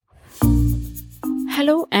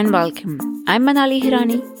Hello and welcome. I'm Manali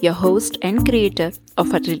Hirani, your host and creator of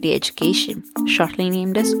Fertility Education, shortly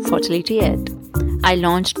named as Fertility Ed. I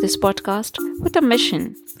launched this podcast with a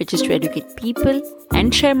mission, which is to educate people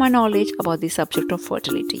and share my knowledge about the subject of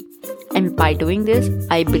fertility. And by doing this,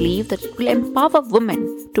 I believe that it will empower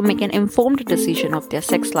women to make an informed decision of their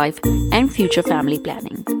sex life and future family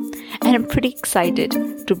planning. And I'm pretty excited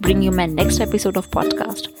to bring you my next episode of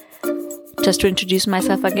podcast. Just to introduce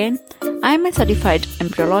myself again, I am a certified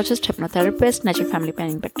embryologist, hypnotherapist, natural family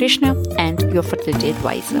planning practitioner, and your fertility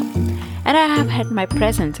advisor. And I have had my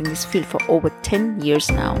presence in this field for over 10 years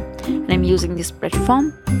now. And I'm using this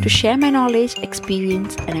platform to share my knowledge,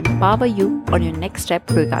 experience, and empower you on your next step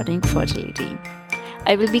regarding fertility.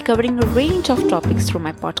 I will be covering a range of topics through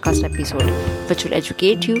my podcast episode, which will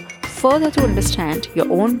educate you further to understand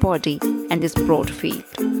your own body and this broad field.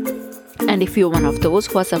 And if you're one of those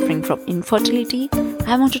who are suffering from infertility,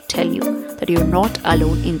 I want to tell you that you're not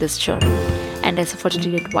alone in this journey. And as a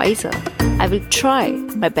fertility advisor, I will try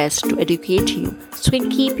my best to educate you so you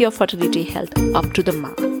can keep your fertility health up to the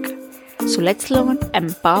mark. So let's learn,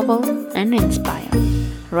 empower, and inspire.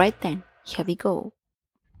 Right then, here we go.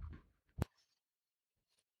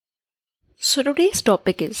 So today's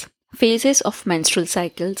topic is phases of menstrual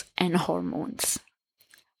cycles and hormones.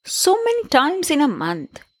 So many times in a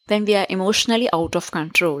month, when we are emotionally out of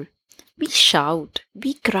control, we shout,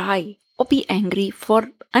 we cry, or be angry for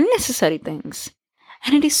unnecessary things.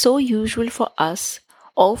 And it is so usual for us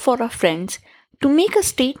or for our friends to make a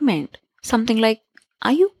statement, something like,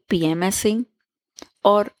 "Are you PMSing?"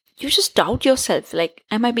 Or you just doubt yourself, like,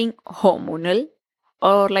 "Am I being hormonal?"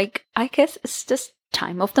 Or like, "I guess it's just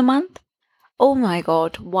time of the month." Oh my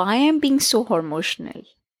God, why am I being so hormonal?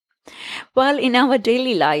 Well, in our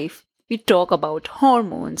daily life, we talk about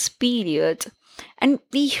hormones, periods, and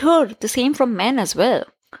we hear the same from men as well.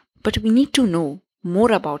 But we need to know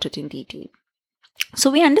more about it in detail,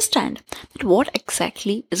 so we understand that what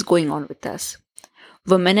exactly is going on with us.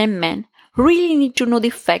 Women and men really need to know the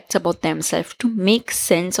facts about themselves to make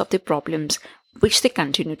sense of the problems which they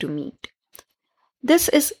continue to meet. This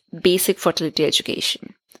is basic fertility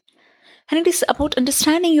education. And it is about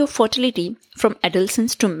understanding your fertility from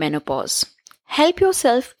adolescence to menopause. Help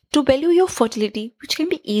yourself to value your fertility, which can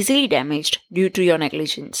be easily damaged due to your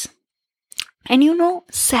negligence. And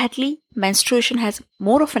sadly, menstruation has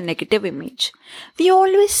more of a negative image. We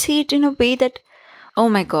always see it in a way that, "Oh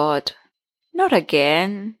my God, not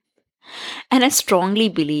again." And I strongly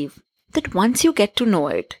believe that once you get to know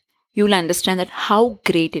it, you'll understand that how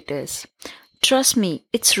great it is. Trust me,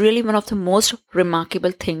 it's really one of the most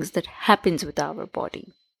remarkable things that happens with our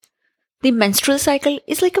body. The menstrual cycle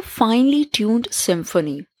is like a finely tuned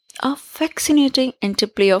symphony, a fascinating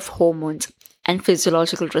interplay of hormones and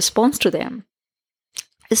physiological response to them.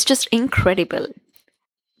 It's just incredible.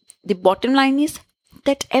 The bottom line is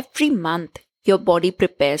that every month your body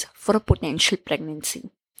prepares for a potential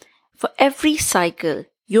pregnancy. For every cycle,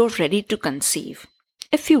 you're ready to conceive,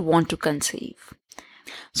 if you want to conceive.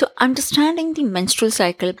 So understanding the menstrual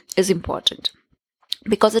cycle is important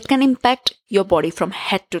because it can impact your body from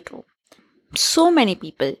head to toe. So many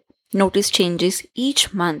people notice changes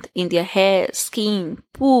each month in their hair, skin,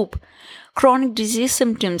 poop, chronic disease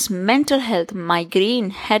symptoms, mental health, migraine,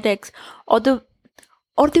 headaches, or the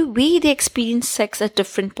way they experience sex at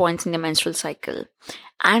different points in the menstrual cycle.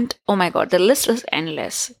 And oh my God, the list is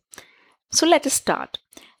endless. So let us start.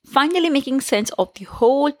 Finally making sense of the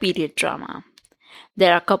whole period drama.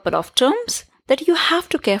 There are a couple of terms that you have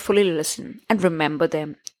to carefully listen and remember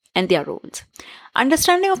them and their roles.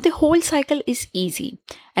 Understanding of the whole cycle is easy,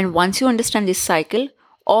 and once you understand this cycle,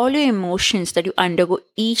 all your emotions that you undergo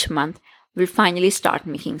each month will finally start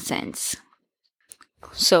making sense.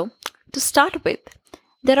 So, to start with,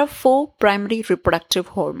 there are 4 primary reproductive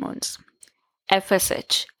hormones.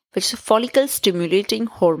 FSH, which is follicle stimulating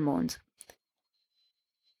hormones.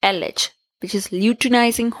 LH, which is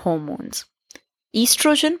luteinizing hormones.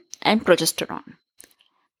 Estrogen and progesterone.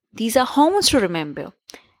 These are hormones to remember,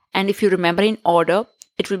 and if you remember in order,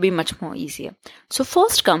 it will be much more easier. So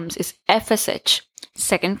first comes is FSH,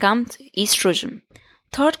 second comes estrogen,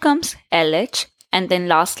 third comes LH, and then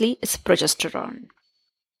lastly is progesterone.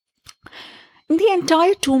 In the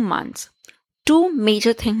entire 2 months, 2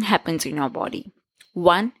 major things happens in your body.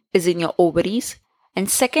 One is in your ovaries,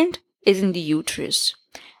 and second is in the uterus.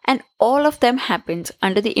 And all of them happens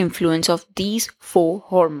under the influence of these 4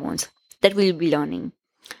 hormones that we'll be learning.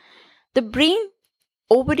 The brain,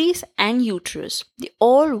 ovaries, and uterus, they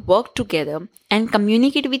all work together and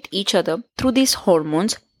communicate with each other through these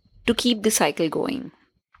hormones to keep the cycle going.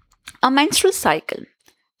 A menstrual cycle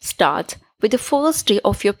starts with the first day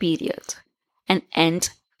of your period and ends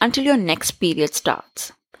until your next period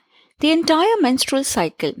starts. The entire menstrual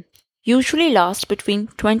cycle usually lasts between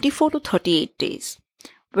 24 to 38 days,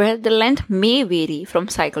 where the length may vary from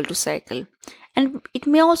cycle to cycle, and it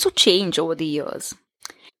may also change over the years.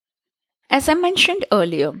 As I mentioned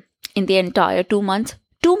earlier, in the entire 2 months,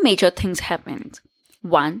 two major things happen.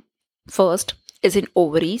 One, first, is in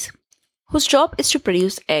ovaries, whose job is to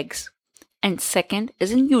produce eggs, and second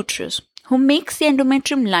is in uterus, who makes the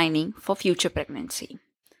endometrium lining for future pregnancy.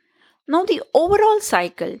 Now, the overall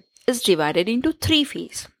cycle is divided into three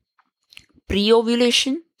phases: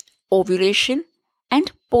 pre-ovulation, ovulation,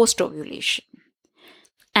 and post-ovulation.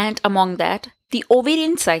 And among that, the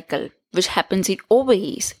ovarian cycle, which happens in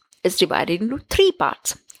ovaries, is divided into three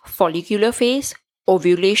parts: follicular phase,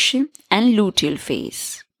 ovulation, and luteal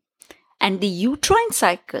phase. And the uterine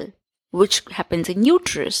cycle, which happens in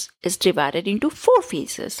uterus, is divided into four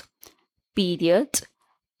phases: periods,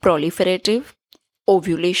 proliferative,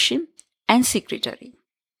 ovulation, and secretory.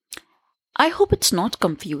 I hope it's not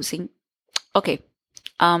confusing. Okay,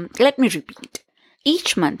 let me repeat.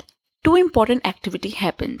 Each month, two important activity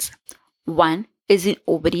happens. One is in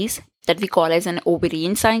ovaries, that we call as an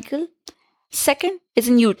ovarian cycle. Second is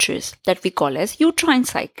in uterus, that we call as uterine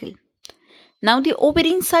cycle. Now the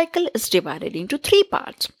ovarian cycle is divided into three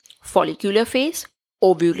parts: follicular phase,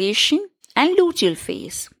 ovulation, and luteal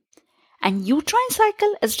phase. And uterine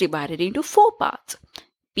cycle is divided into four parts: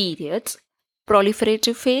 periods,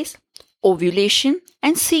 proliferative phase, ovulation,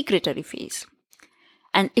 and secretory phase.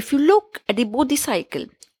 And if you look at both the cycle,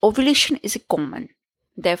 ovulation is common.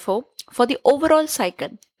 Therefore, for the overall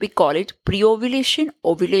cycle, we call it pre-ovulation,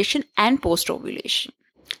 ovulation, and post-ovulation.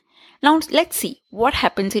 Now, let's see what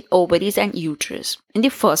happens in ovaries and uterus in the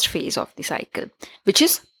first phase of the cycle, which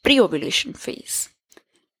is pre-ovulation phase.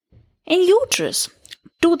 In uterus,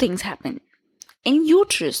 two things happen. In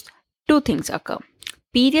uterus, two things occur: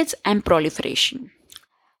 periods and proliferation.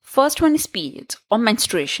 First one is periods, or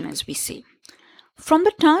menstruation as we say. From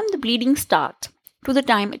the time the bleeding starts to the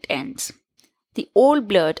time it ends, the old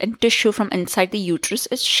blood and tissue from inside the uterus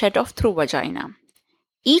is shed off through vagina.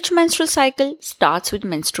 Each menstrual cycle starts with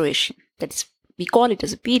menstruation. That is, we call it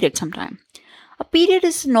as a period sometime. A period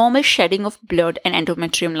is normal shedding of blood and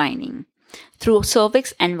endometrium lining through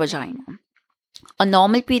cervix and vagina. A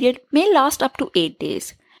normal period may last up to 8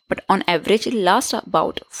 days, but on average it lasts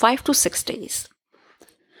about 5 to 6 days.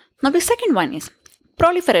 Now the second one is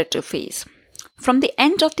proliferative phase, from the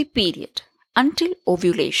end of the period until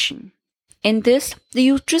ovulation. In this, the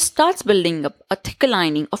uterus starts building up a thicker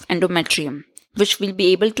lining of endometrium, which will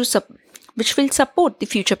support the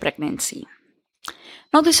future pregnancy.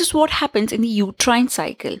 Now this is what happens in the uterine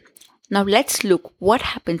cycle. Now let's look what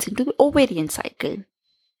happens into the ovarian cycle.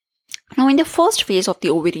 Now in the first phase of the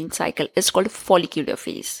ovarian cycle is called follicular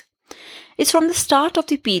phase. It's from the start of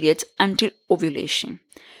the periods until ovulation.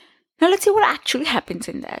 Now let's see what actually happens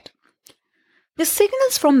in that. The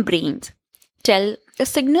signals from brain tell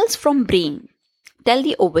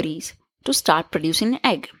the ovaries to start producing an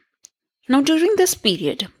egg. Now during this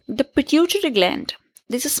period, the pituitary gland,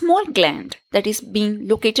 there's a small gland that is being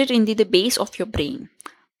located in the base of your brain,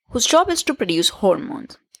 whose job is to produce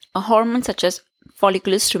hormones, a hormone such as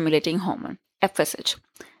follicular stimulating hormone, FSH.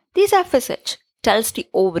 This FSH tells the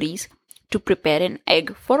ovaries to prepare an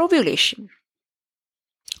egg for ovulation.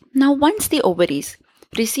 Now once the ovaries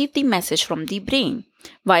receive the message from the brain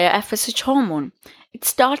via FSH hormone, it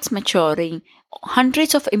starts maturing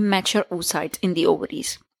hundreds of immature oocytes in the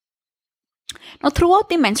ovaries. Now throughout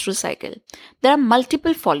the menstrual cycle, there are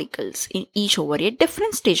multiple follicles in each ovary at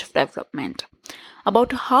different stage of development.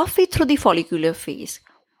 About halfway through the follicular phase,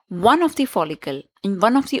 one of the follicle in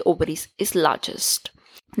one of the ovaries is largest.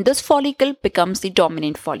 This follicle becomes the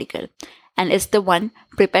dominant follicle and is the one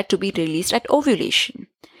prepared to be released at ovulation.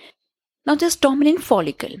 Now this dominant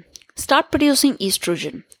follicle start producing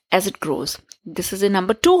estrogen as it grows. This is the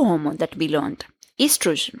number 2 hormone that we learned,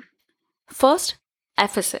 estrogen. First,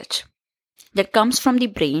 FSH, that comes from the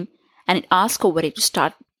brain and it asks ovary to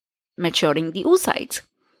start maturing the oocytes.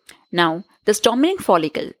 Now, this dominant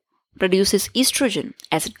follicle produces estrogen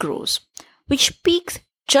as it grows, which peaks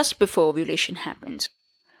just before ovulation happens.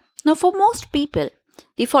 Now, for most people,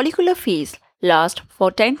 the follicular phase lasts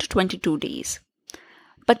for 10 to 22 days.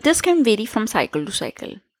 But this can vary from cycle to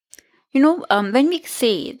cycle. When we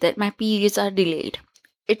say that my periods are delayed,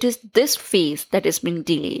 it is this phase that is being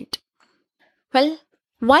delayed. Well,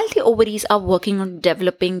 while the ovaries are working on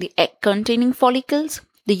developing the egg-containing follicles,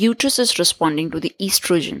 the uterus is responding to the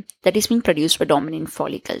estrogen that is being produced by dominant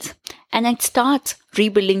follicles, and it starts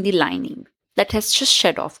rebuilding the lining that has just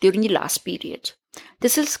shed off during the last period.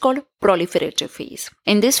 This is called proliferative phase.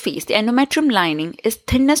 In this phase, the endometrium lining is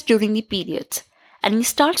thinnest during the periods and it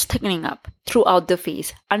starts thickening up throughout the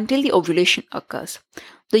phase until the ovulation occurs.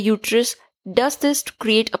 The uterus does this to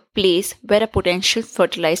create a place where a potential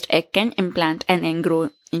fertilized egg can implant and then grow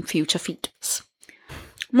in future fetus.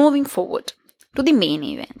 Moving forward to the main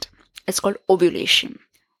event, it's called ovulation,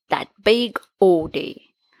 that big O day,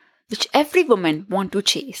 which every woman wants to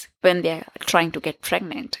chase when they are trying to get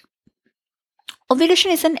pregnant.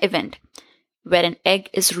 Ovulation is an event where an egg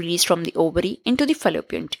is released from the ovary into the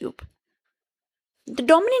fallopian tube. The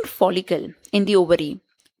dominant follicle in the ovary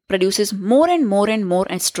produces more and more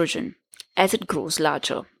estrogen as it grows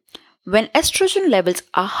larger. When estrogen levels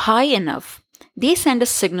are high enough, they send a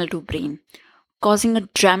signal to brain, causing a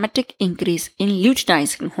dramatic increase in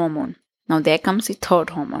luteinizing hormone. Now there comes the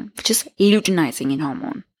third hormone, which is luteinizing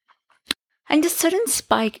hormone. And this sudden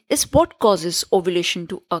spike is what causes ovulation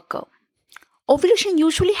to occur. Ovulation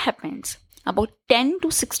usually happens about 10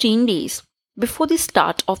 to 16 days before the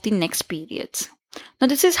start of the next periods. Now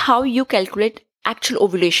this is how you calculate actual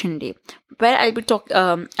ovulation day, where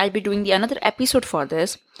I'll be doing another episode for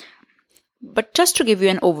this. But just to give you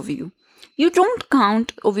an overview, you don't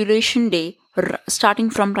count ovulation day starting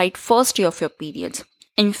from right first day of your periods.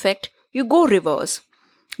 In fact, you go reverse.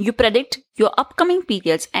 You predict your upcoming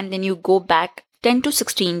periods and then you go back 10 to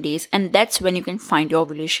 16 days, and that's when you can find your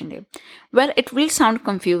ovulation day. Well, it will sound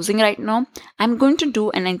confusing right now. I'm going to do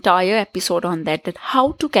an entire episode on that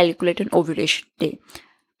how to calculate an ovulation day.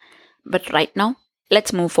 But right now,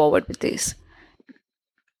 let's move forward with this.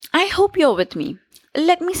 I hope you're with me.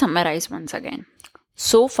 Let me summarize once again.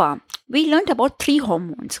 So far, we learned about 3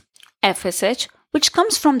 hormones. FSH, which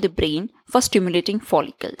comes from the brain for stimulating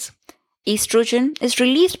follicles. Estrogen is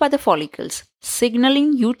released by the follicles,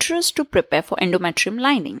 signaling uterus to prepare for endometrium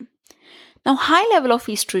lining. Now, high level of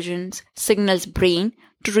estrogen signals brain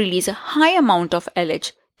to release a high amount of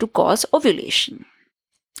LH to cause ovulation.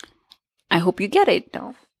 I hope you get it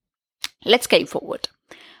now. Let's carry forward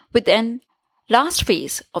with the last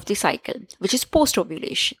phase of the cycle, which is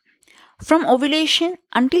post-ovulation. From ovulation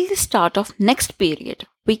until the start of next period,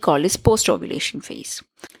 we call this post-ovulation phase.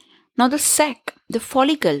 Now the sac, the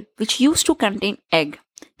follicle which used to contain egg,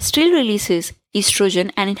 still releases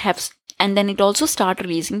estrogen and then it also starts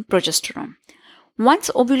releasing progesterone.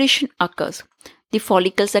 Once ovulation occurs, the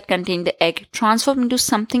follicles that contain the egg transform into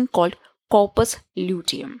something called corpus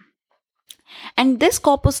luteum. And this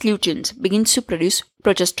corpus luteum begins to produce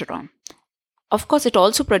progesterone. Of course, it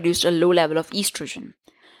also produced a low level of estrogen.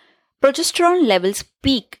 Progesterone levels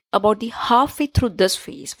peak about the halfway through this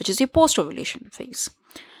phase, which is the post-ovulation phase.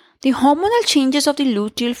 The hormonal changes of the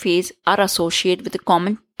luteal phase are associated with the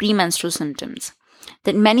common premenstrual symptoms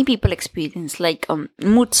that many people experience, like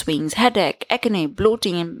mood swings, headache, acne,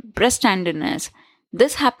 bloating, and breast tenderness.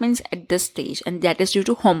 This happens at this stage, and that is due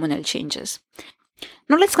to hormonal changes.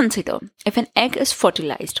 Now let's consider if an egg is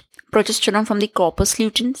fertilized, progesterone from the corpus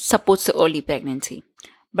luteum supports the early pregnancy.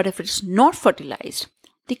 But if it is not fertilized,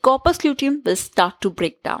 the corpus luteum will start to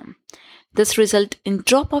break down. This results in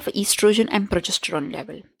drop of estrogen and progesterone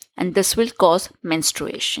level, and this will cause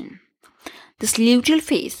menstruation. This luteal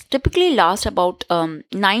phase typically lasts about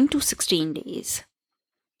 9 to 16 days.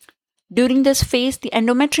 During this phase, the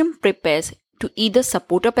endometrium prepares to either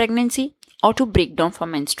support a pregnancy or to break down for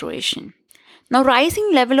menstruation. Now,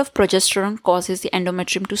 rising level of progesterone causes the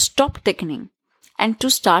endometrium to stop thickening and to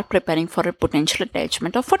start preparing for a potential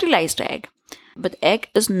attachment of fertilized egg. But the egg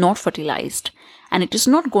is not fertilized and it is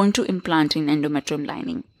not going to implant in endometrium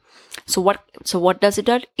lining. So what does it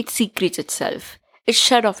do? It secretes itself. It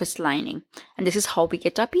shed off its lining, and this is how we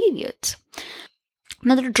get our periods.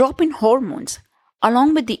 Now, the drop in hormones,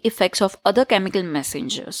 along with the effects of other chemical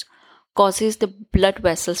messengers, causes the blood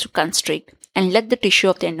vessels to constrict and let the tissue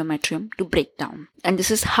of the endometrium to break down. And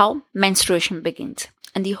this is how menstruation begins,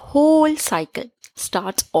 and the whole cycle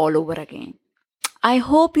starts all over again. I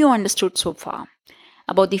hope you understood so far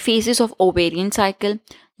about the phases of ovarian cycle,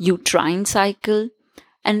 uterine cycle,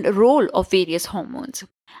 and role of various hormones.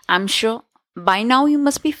 I'm sure by now you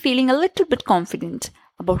must be feeling a little bit confident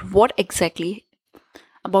about what exactly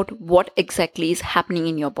is happening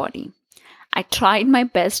in your body. I tried my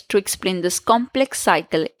best to explain this complex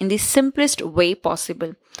cycle in the simplest way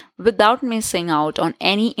possible without missing out on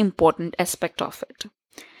any important aspect of it.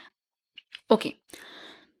 Okay.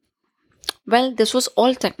 Well, this was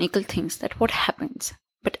all technical things that what happens.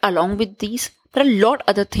 But along with these, there are a lot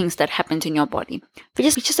other things that happens in your body,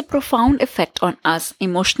 which is a profound effect on us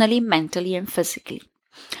emotionally, mentally, and physically.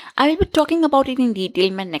 I will be talking about it in detail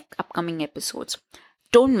in my next upcoming episodes.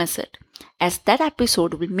 Don't miss it, as that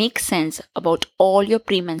episode will make sense about all your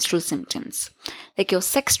premenstrual symptoms, like your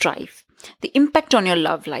sex drive, the impact on your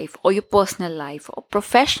love life or your personal life or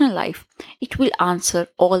professional life. It will answer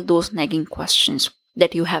all those nagging questions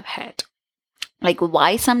that you have had, like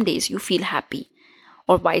why some days you feel happy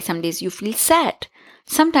or why some days you feel sad.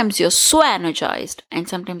 Sometimes you're so energized and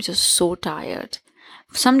sometimes you're so tired.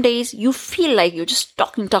 Some days you feel like you're just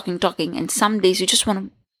talking, and some days you just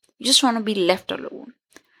want to be left alone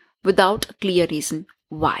without a clear reason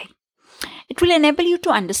why. It will enable you to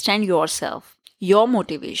understand yourself, your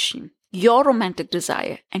motivation, your romantic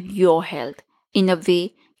desire, and your health in a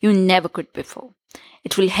way you never could before.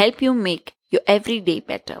 It will help you make your everyday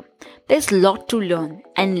better. There's a lot to learn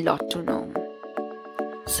and a lot to know.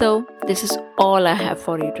 So, this is all I have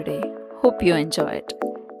for you today. Hope you enjoy it.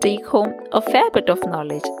 Take home a fair bit of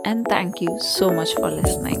knowledge, and thank you so much for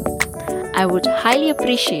listening. I would highly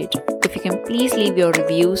appreciate if you can please leave your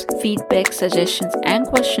reviews, feedback, suggestions, and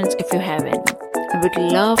questions if you have any. I would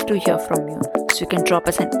love to hear from you. So you can drop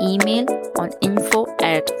us an email on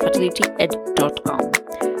info@fertilityed.com.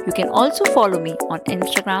 You can also follow me on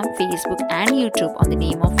Instagram, Facebook, and YouTube on the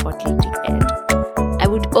name of Fertility Ed. I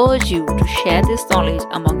would urge you to share this knowledge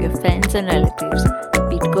among your friends and relatives,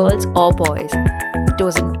 be it girls or boys. It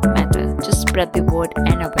doesn't matter. Just spread the word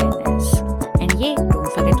and awareness. And yeah,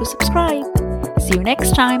 don't forget to subscribe. See you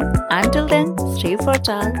next time. Until then, stay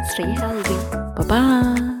fertile, stay healthy.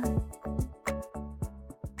 Bye-bye.